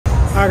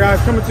All right,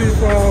 guys, coming to you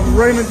from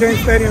Raymond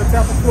James Stadium,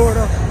 Tampa,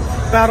 Florida.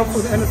 Battle for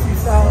the NFC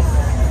South.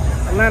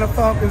 Atlanta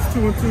Falcons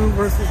 2-2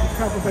 versus the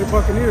Tampa Bay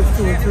Buccaneers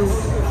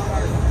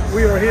 2-2.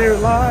 We are here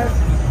live.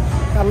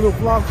 Got a little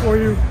vlog for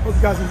you. Hope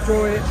you guys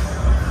enjoy it.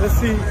 Let's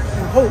see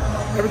and hope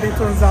everything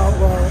turns out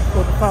well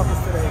for the Falcons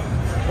today.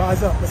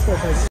 Rise up. Let's go,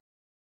 baby.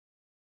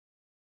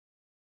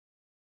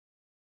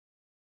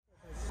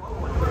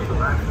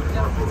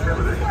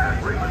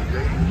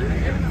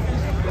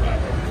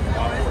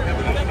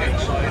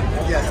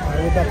 Yes,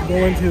 we're about to go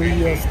into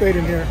the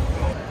stadium here.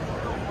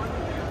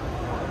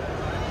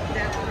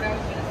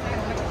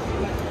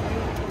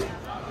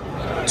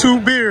 Two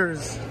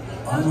beers,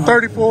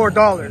 $34.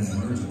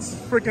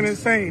 Freaking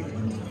insane.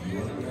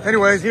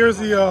 Anyways, here's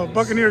the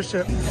Buccaneers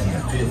ship. The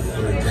fifth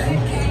third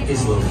bank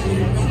is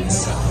located in the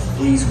south.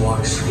 Please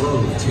walk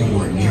slowly to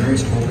your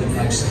nearest open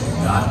exit. Do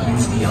not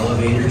use the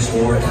elevators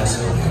or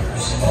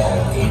escalators.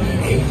 All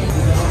 88.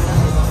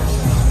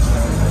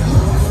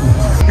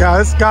 Yeah,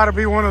 it's got to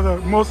be one of the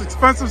most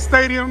expensive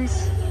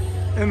stadiums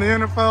in the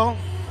NFL.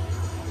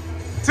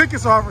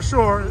 Tickets are for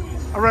sure.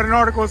 I read an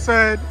article that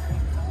said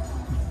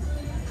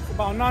it's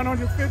about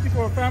 $950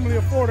 for a family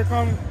of four to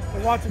come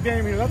and watch a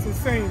game here. That's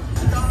insane.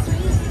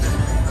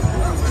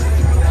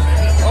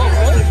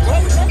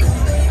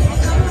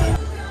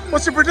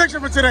 What's your prediction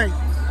for today?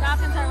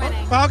 Falcons are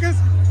winning. Falcons?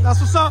 That's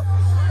what's up.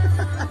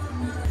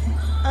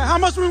 Hey, how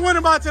much are we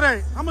winning by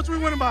today? How much are we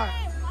winning by?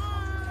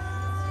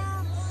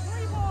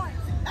 3 points.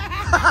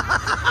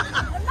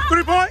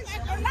 3 points?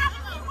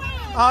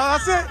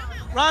 That's it.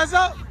 Rise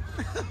up.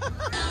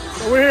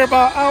 So we're here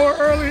about an hour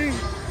early.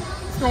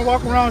 Just gonna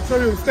walk around and show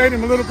you the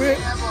stadium a little bit.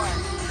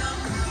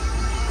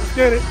 Let's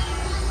get it.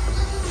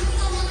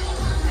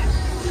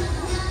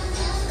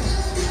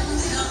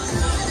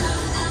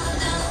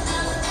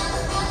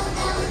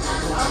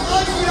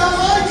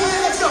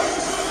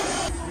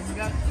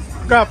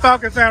 Got a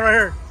Falcons fan right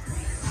here.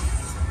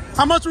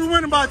 How much are we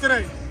winning by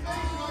today?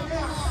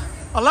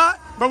 A lot,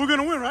 but we're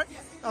gonna win, right?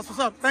 That's what's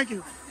up. Thank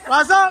you.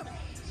 Rise up.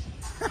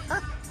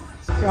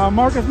 Got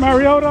Marcus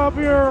Mariota up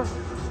here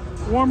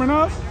warming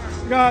up.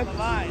 Got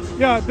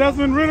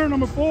Desmond Ridder,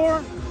 number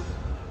 4.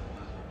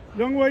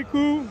 Younghoe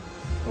Koo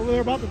over there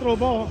about to throw a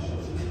ball.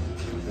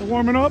 They're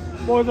warming up.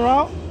 Boys are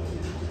out.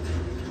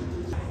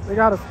 They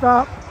got to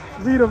stop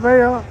Vita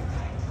Vea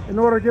in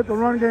order to get the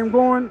run game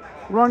going.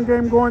 Run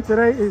game going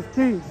today is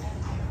key.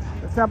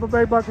 The Tampa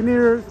Bay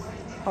Buccaneers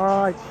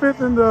are like 5th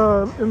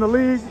in the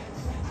league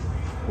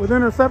with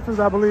interceptions,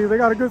 I believe. They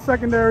got a good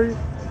secondary,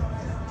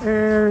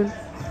 and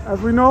as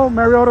we know,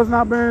 Mariota's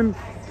not been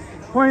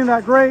playing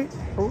that great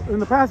in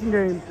the passing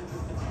game,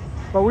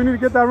 but we need to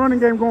get that running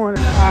game going.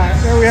 All right,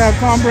 there we have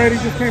Tom Brady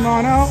just came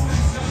on out.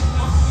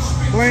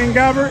 Blaine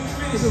Gabbert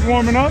is just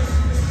warming up.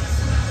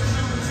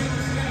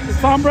 So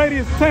Tom Brady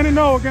is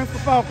 10-0 against the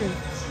Falcons.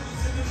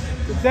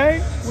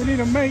 Today, we need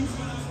to make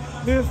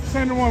this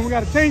 10-1. We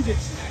got to change it.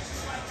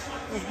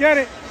 Let's get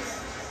it.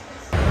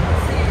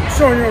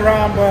 Showing you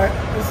around, but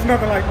this is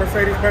nothing like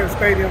Mercedes-Benz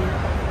Stadium.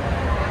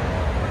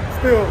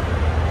 Still,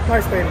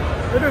 nice stadium.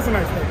 It is a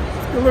nice stadium.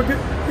 It's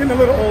getting a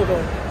little old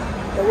though.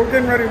 But we're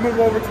getting ready to move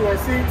over to our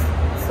seats,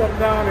 settle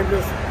down, and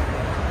just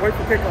wait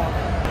for kickoff.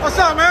 What's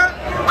up, man?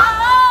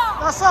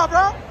 What's up,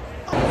 bro?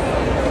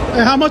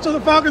 Hey, how much are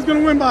the Falcons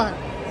gonna win by?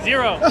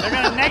 0. They're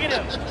gonna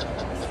negative.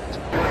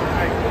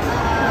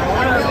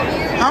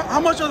 How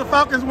much are the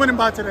Falcons winning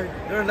by today?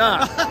 They're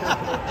not.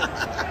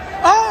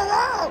 Oh,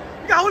 wow!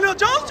 You got Julio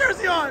Jones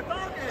jersey on!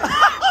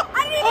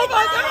 Oh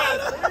my God!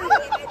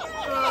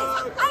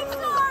 I'm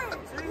sorry.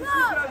 No.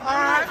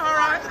 All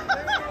right.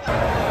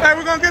 Hey,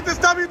 we're gonna get this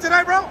W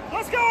today, bro?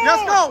 Let's go!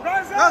 Let's go!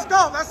 Let's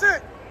go! That's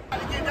it!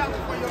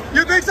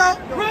 You think so?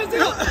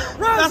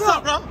 That's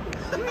up, bro.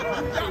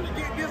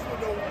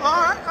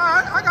 All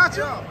right, I got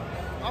you.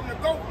 I'm the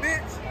GOAT,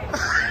 bitch.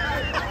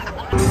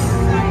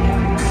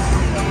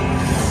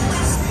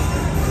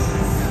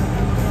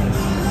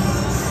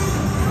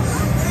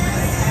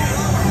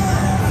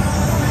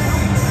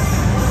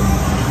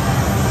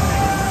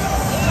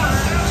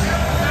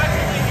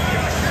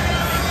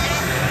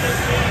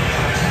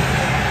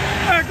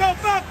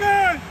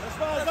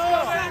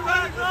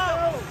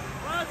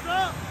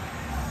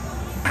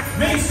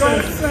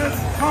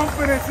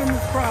 Confidence in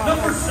this crowd.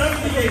 Number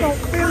 78. Don't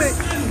feel it.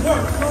 No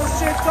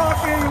shit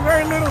talking,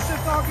 very little shit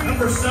talking.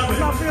 Number 7.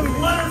 Not feeling it.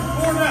 Leonard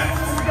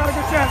Fournette. We got a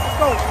good chance. Let's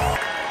go.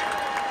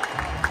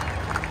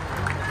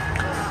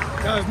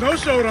 Guys, no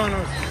showed on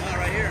us.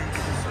 Right here.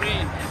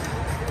 Screen.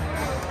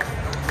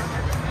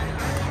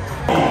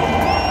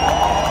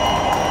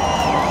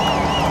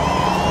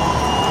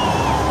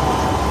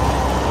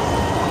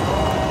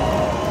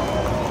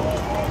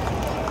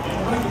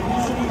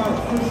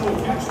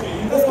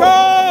 Let's go!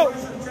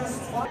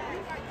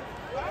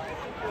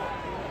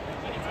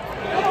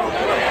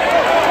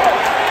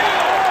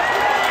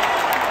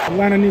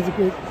 Atlanta needs a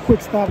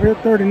quick stop here,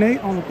 3rd and 8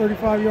 on the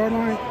 35-yard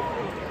line.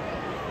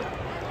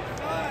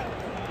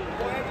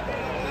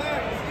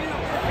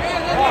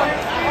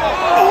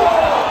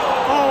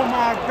 Oh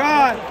my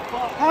God!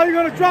 How are you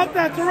gonna drop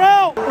that,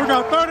 Terrell? We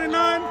got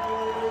 39.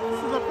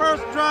 This is the first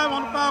first drive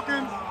on the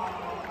Falcons.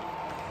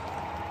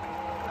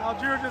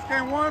 Algier just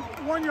gained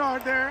one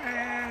yard there,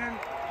 and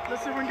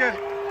let's see if we can get it.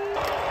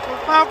 So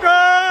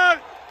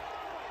Falcons!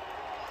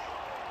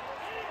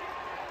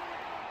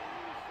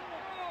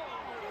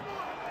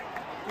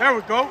 There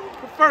we go.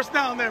 The first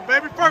down there,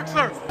 baby. First,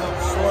 sir.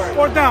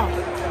 Fourth down.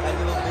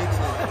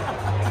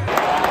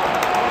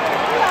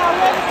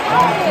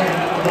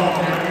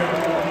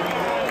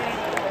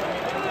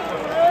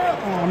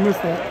 Oh, I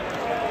missed that.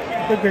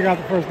 I think they got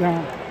the first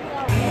down.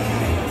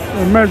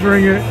 They're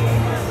measuring it,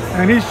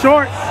 and he's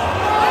short.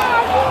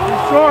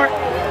 He's short.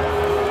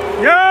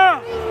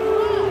 Yeah!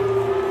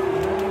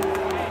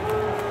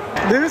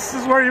 This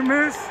is where you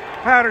miss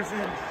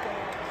Patterson.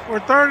 We're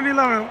third and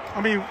 11.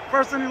 I mean,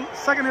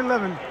 second and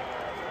 11. All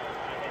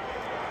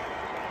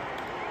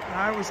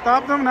right, we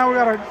stopped them. Now we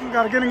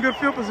gotta get in good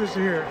field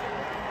position here.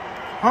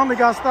 Huntley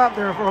got stopped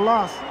there for a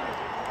loss.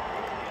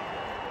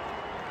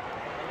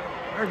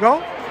 There we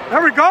go.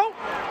 There we go.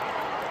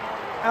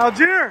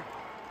 Algier.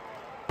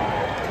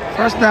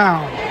 First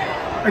down.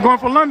 They're going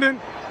for London.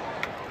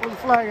 Where's the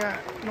flag at?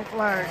 No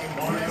flag.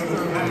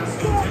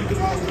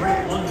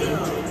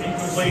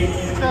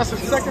 That's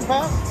his second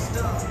pass.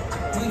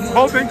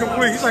 Both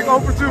incomplete. He's like 0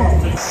 for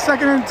 2.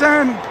 Second and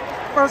 10.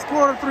 First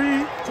quarter,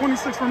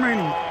 3:26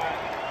 remaining.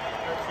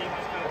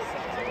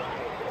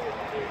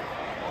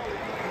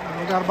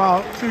 We got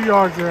about 2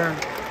 yards there.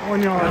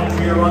 1 yard.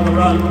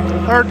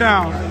 Third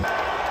down.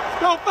 Let's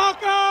go,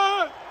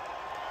 Falcons!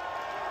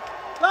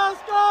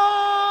 Let's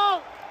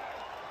go!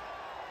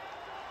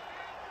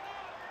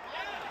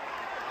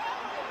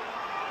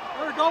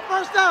 There we go.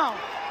 First down.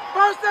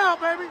 First down,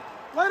 baby.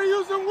 Way to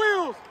use them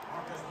wheels.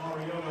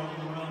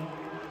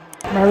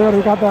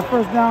 Mariota got that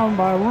first down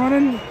by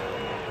running,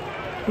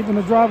 keeping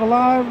the drive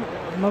alive.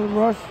 Another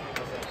rush.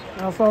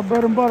 That's our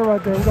bread and butter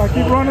right there. We got to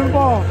keep running the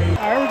ball. All right,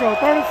 here we go.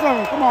 3rd and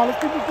 7. Come on,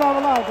 let's keep this drive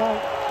alive,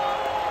 guys.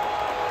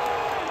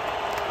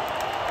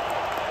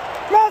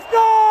 Let's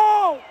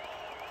go!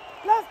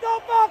 Let's go,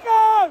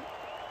 Falcons!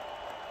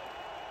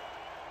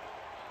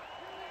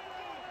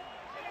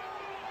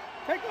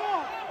 Take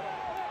off.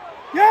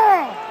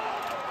 Yeah!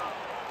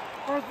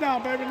 First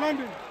down, baby.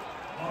 London.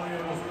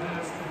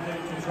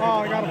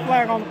 Oh, he got a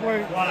flag on the play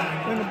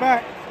in the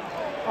back.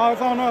 Oh,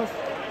 it's on us.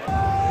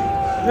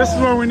 This is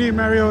where we need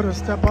Mariota to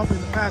step up in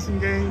the passing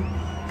game.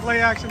 Play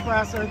action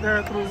pass right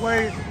there, threw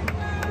way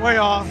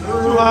off,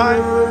 too high.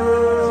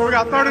 So we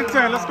got 3rd and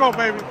 10. Let's go,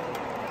 baby.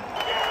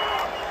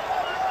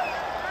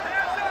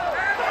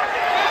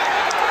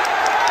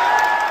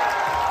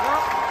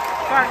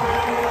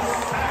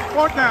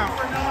 Fourth down.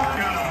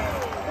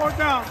 Fourth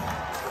down.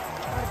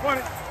 Put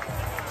it.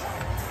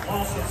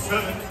 Also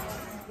 7.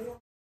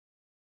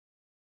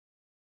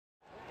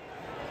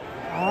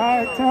 All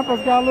right,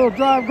 Tampa's got a little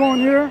drive going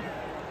here.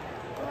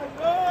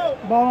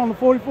 Ball on the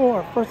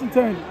 44, 1st and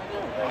 10.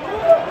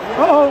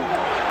 Uh-oh.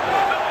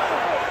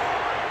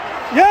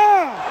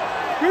 Yeah!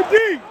 Good D.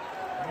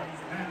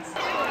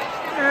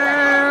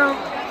 And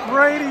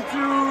Brady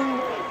to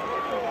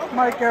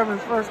Mike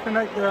Evans, first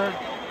connect there.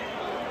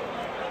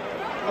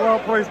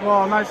 Well-placed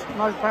ball, nice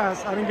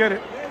pass. I didn't get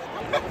it.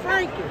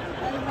 Frankie.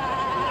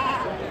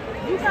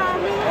 You got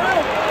me.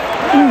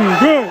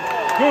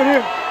 Good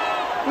hit.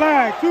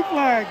 Flag, 2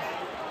 flags.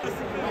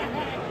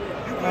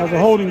 That was a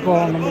holding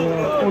call,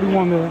 number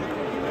 41 there.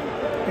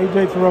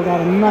 A.J. Terrell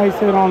got a nice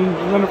hit on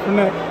Leonard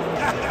Fournette.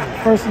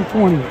 1st and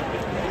 20.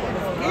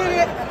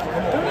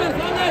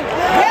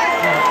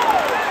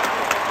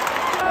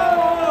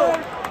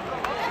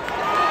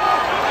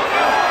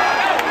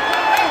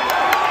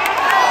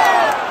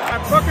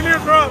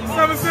 Buccaneers are up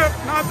 7-zip,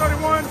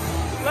 9:31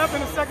 left in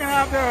the second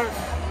half there.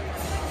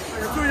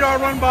 Like a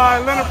 2-yard run by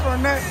Leonard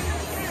Fournette.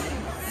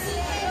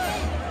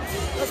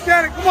 Let's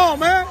get it, come on,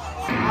 man.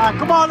 All right,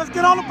 come on, let's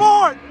get on the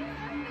board.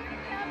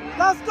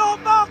 Let's go,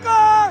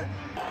 Falcons!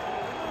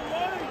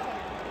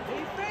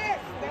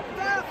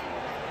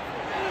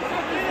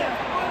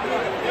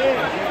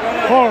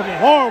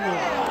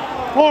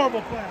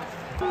 Horrible pass.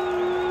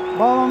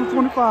 Ball on the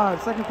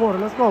 25, second quarter,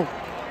 let's go.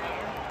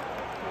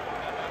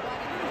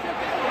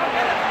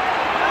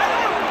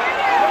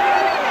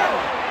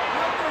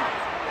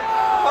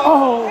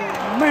 Oh,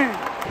 man.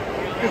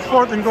 It's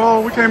 4th and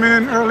goal. We came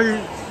in early,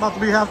 about to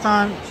be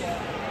halftime.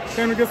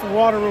 Came to get some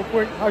water real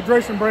quick,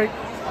 hydration break.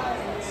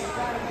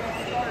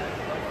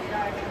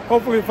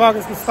 Hopefully the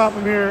Falcons can stop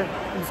him here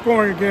from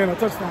scoring again, a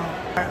touchdown.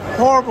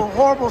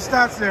 Horrible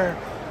stats there.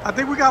 I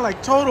think we got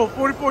like total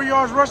 44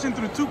 yards rushing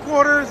through 2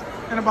 quarters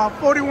and about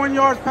 41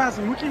 yards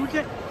passing.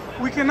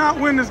 We cannot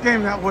win this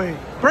game that way.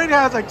 Brady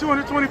has like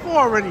 224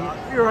 already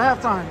here at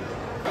halftime.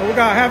 So we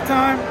got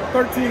halftime,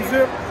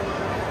 13-zip.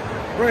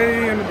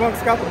 Brady and the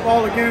Bucs got the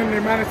ball again. They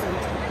managed to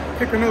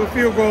kick another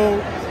field goal.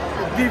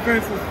 The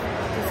defense is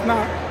just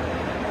not,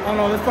 I don't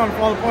know, they're starting to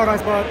fall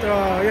apart. But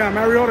yeah,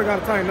 Mariota got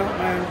to tighten up,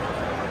 man.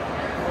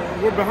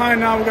 We're behind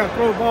now. We got to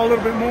throw the ball a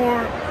little bit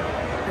more.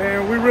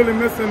 And we're really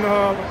missing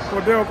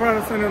Cordell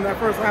Patterson in that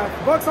first half.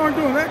 The Bucs aren't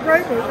doing that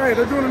great, but hey,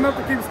 they're doing enough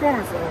to keep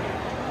scoring. So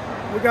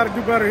we got to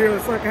do better here in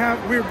the second half.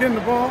 We were getting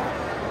the ball.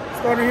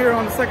 starting here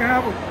on the second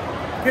half of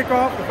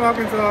kickoff. The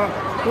Falcons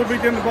will be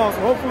getting the ball.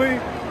 So hopefully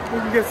we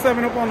can get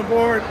 7 up on the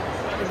board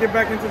and get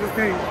back into this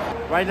game.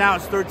 Right now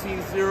it's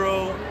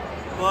 13-0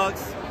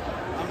 Bucks.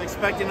 I'm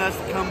expecting us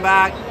to come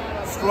back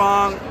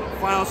strong.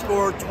 Final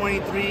score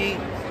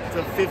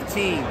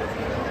 23-15.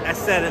 I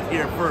said it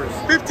here first.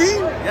 15?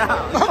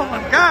 Yeah. Oh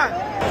my God.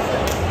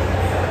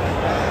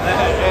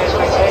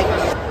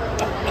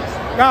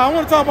 Now I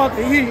want to talk about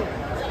the heat.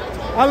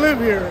 I live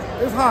here.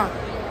 It's hot.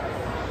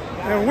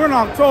 And we're in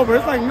October.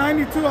 It's like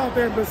 92 out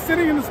there. But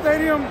sitting in the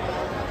stadium,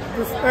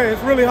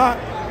 it's really hot.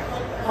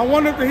 I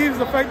wonder if the heat is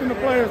affecting the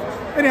players.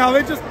 Anyhow,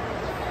 I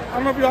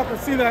don't know if y'all can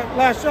see that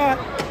last shot.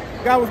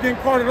 The guy was getting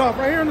carted off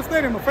right here in the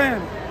stadium, a fan.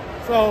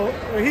 So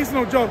he's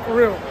no joke, for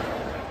real.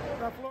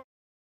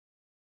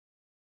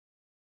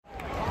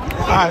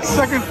 All right,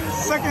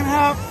 second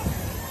half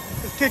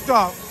is kicked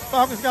off.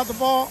 Falcons got the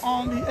ball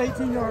on the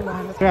 18-yard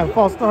line. We had a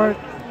false start.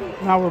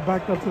 Now we're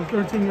backed up to the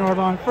 13-yard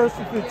line. 1st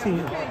and 15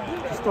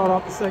 to start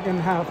off the second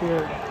half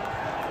here.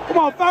 Come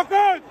on,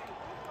 Falcons!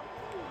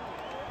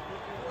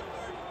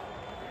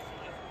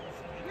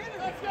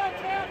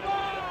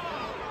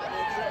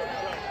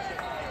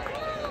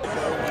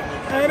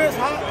 Hey, it is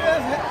hot.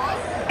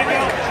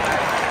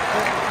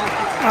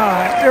 All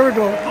right, here we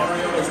go.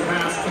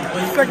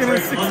 2nd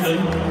and 6.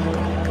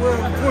 We're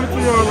at the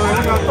 22-yard line.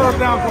 We got 3rd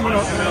down coming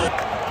up.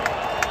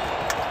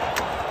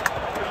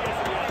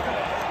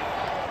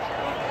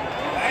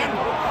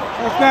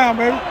 That's down,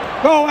 baby.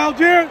 Go,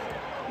 Algier.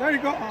 There you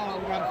go. Oh,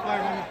 we got a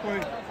flag on this play.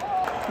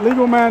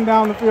 Legal man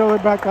down the field.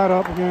 They back that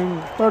up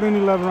again. 3rd and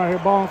 11 right here.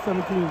 Ball on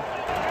 17.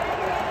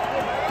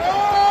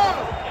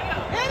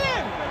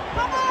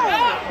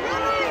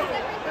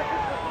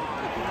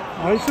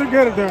 Oh, he should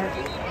get it there.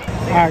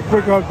 All right,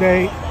 quick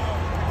update.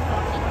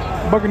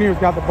 Buccaneers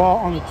got the ball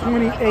on the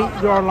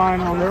 28-yard line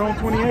on their own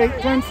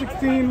 28.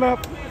 10-16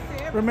 left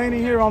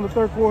remaining here on the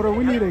 3rd quarter.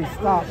 We need a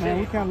stop,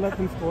 man. We can't let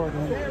them score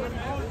again.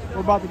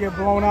 We're about to get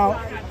blown out.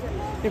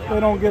 If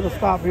they don't get a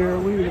stop here,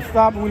 we need to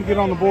stop and we can get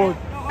on the board.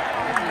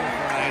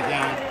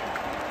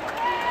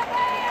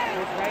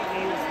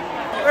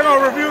 They're going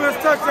to review this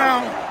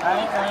touchdown.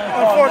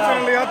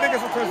 Unfortunately, I think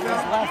it's a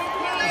touchdown.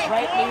 His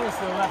right knee was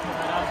to the left of it.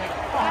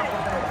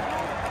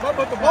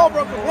 But the ball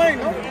broke the plane,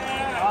 no?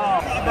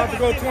 About to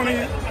go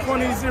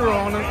 20-0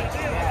 on it.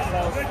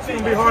 It's going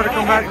to be hard to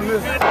come back from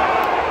this.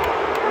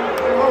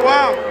 Oh,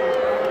 wow.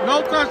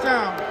 No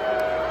touchdown.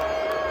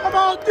 Come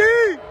on, D!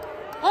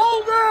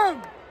 Hold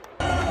them!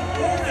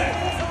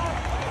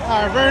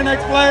 All right, very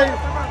next play.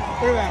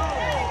 Look at that.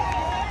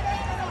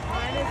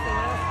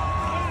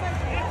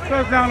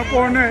 Touchdown to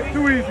Fournette.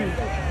 Too easy.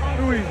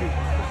 Too easy.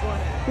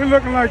 We're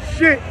looking like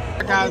shit.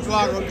 Guys,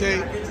 log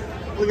update.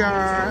 We got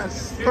our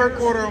 3rd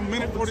quarter, a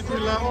minute 43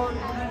 left.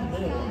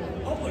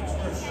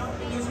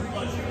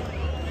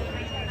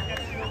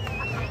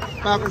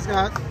 Falcons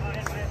got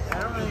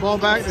the ball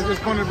back. They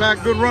just punted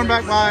back. Good run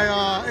back by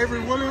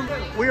Avery Williams.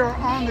 We are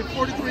on the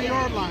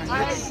 43-yard line.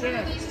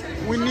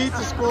 We need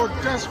to score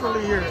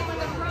desperately here.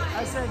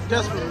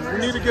 Desperately. We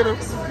need to get on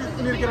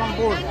the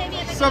board.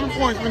 7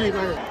 points we need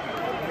right here.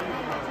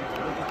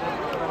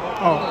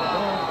 Oh,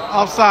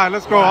 offside.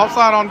 Let's go.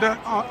 Offside on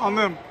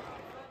them.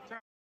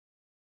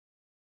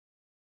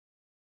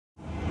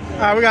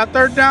 All right, we got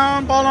 3rd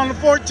down. Ball on the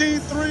 14.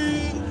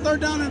 3rd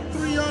down and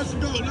 3 yards to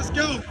go. Let's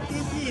go.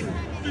 4th quarter.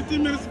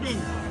 15 minutes to go.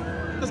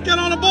 Let's get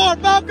on the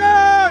board,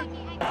 Falcons!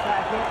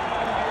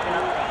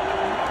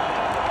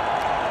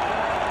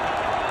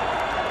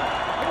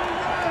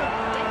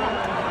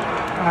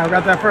 All right, we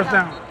got that 1st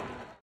down.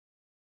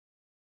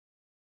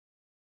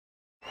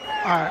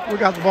 All right, we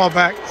got the ball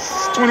back.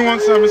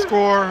 21-7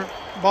 score.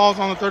 Ball's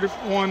on the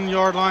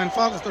 31-yard line.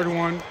 Falcons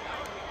 31.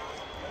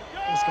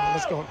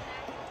 Let's go.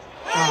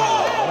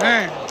 Oh,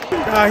 man.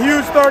 Got a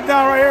huge 3rd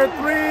down right here.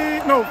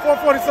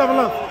 4:47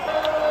 left.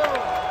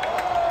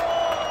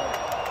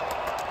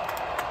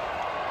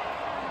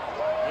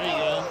 There you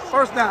go.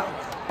 1st down.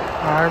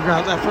 All right, we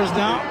got that 1st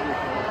down.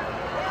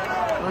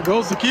 There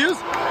goes the Zacchaeus.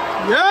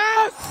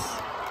 Yes!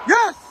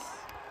 Yes!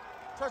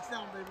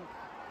 Touchdown, baby.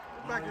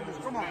 Get back in this.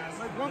 Come on.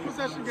 Like 1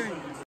 possession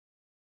game.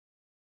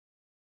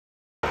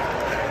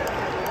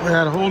 We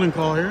had a holding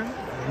call here.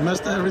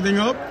 Messed everything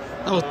up.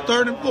 That was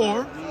 3rd and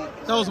 4.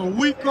 That was a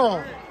weak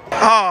call.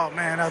 Oh,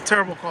 man, that was a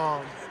terrible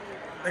call.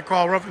 They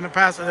called roughing the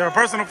passer. There was a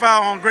personal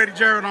foul on Grady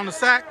Jarrett on the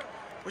sack,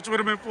 which would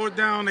have been 4th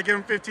down. They gave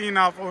him 15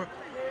 now for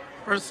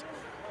first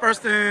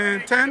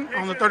and 10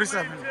 on the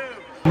 37.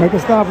 Make a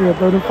stop here,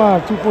 3rd and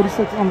 5,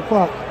 2:46 on the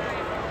clock.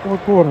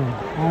 4th quarter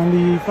on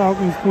the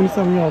Falcons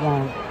 27-yard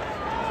line.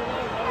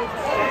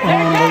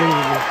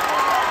 Unbelievable.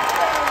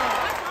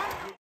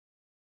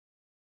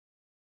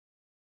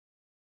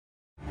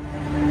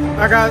 All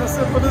right, guys, that's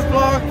it for this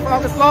vlog.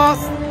 Falcons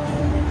lost.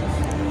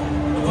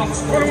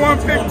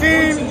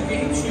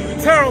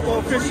 21-15. Terrible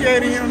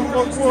officiating here in the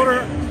 4th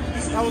quarter.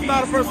 That was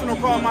not a personal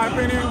call, in my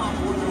opinion.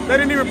 They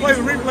didn't even play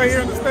the replay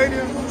here in the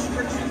stadium.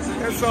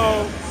 And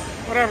so,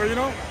 whatever, you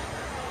know.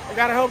 They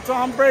got to help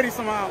Tom Brady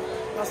somehow.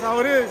 That's how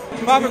it is.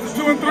 Falcons are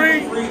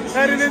 2-3,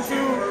 headed into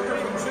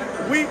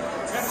week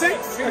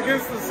 6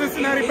 against the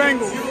Cincinnati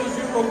Bengals.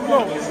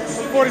 Well, the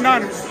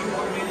 49ers.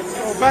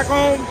 So back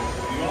home,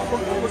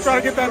 we'll try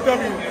to get that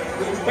W.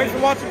 Thanks for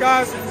watching,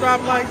 guys.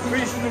 Subscribe, like,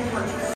 please.